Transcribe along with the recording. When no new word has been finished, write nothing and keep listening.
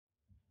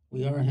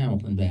We are a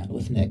Hamilton band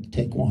with Nick.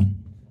 Take one.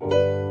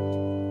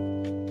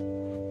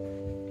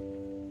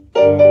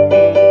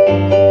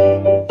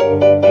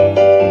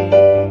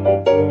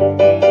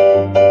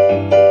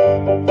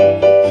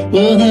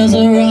 Well, there's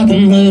a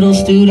rockin' little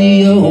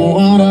studio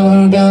on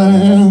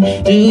Argyle.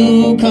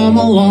 Do come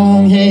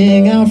along,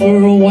 hang out for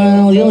a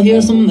while. You'll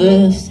hear some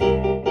this,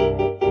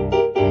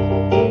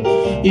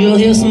 you'll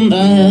hear some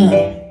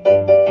that.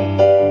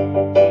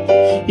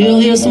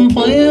 You'll hear some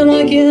playing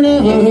like you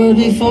never heard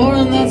before,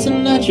 and that's a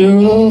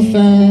natural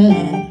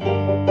fact.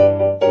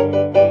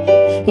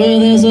 Well,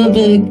 there's a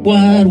big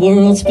wide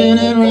world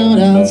spinning round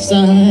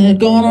outside.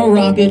 Gonna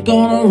rock it,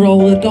 gonna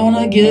roll it,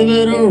 gonna give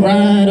it a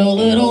ride. A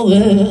little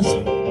this,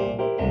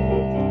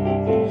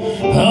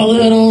 a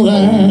little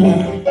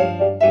that.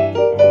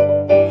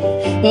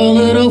 A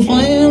little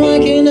playing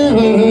like you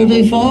never heard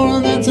before,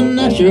 and that's a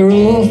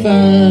natural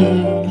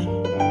fact.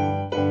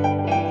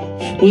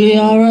 We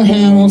are a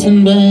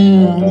Hamilton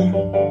band.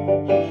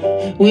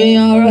 We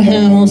are a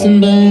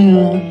Hamilton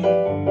band.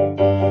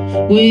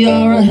 We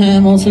are a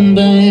Hamilton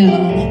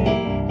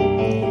band.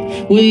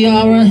 We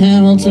are a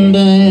Hamilton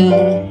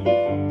band.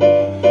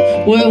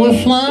 Where we're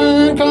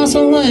flying across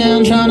the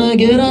land, trying to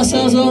get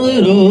ourselves a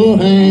little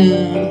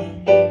hand.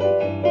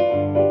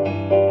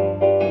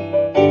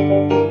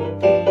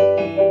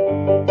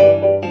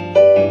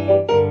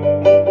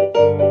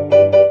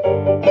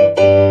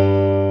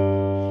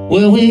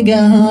 Well, we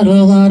got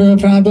a lot of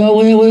pride, but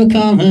where we're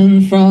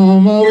coming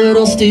from, a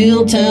little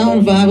steel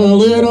town vibe, a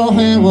little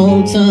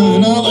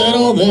Hamilton, a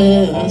little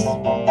this,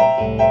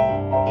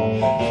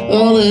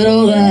 a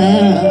little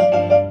that.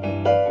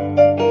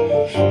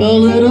 A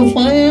little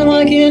playing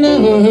like you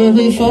never heard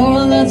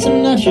before, and that's a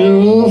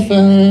natural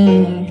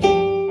fact.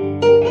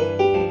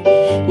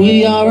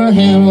 We are a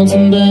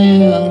Hamilton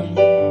band.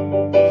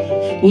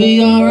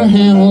 We are a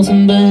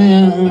Hamilton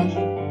band.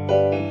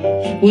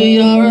 We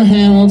are a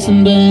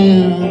Hamilton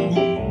band.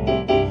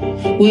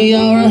 We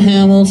are a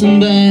Hamilton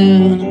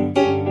band.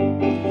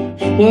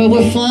 Where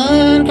we're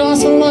flying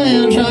across the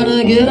land, trying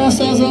to get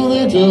ourselves a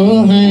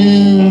little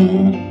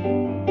hand.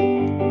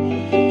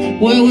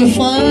 Where we're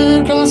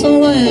flying across the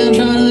land,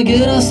 trying to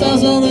get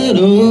ourselves a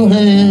little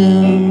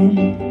hand.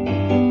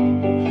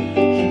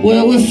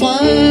 Where we're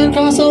flying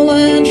across the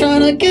land,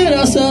 trying to get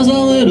ourselves a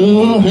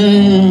little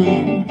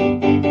hand.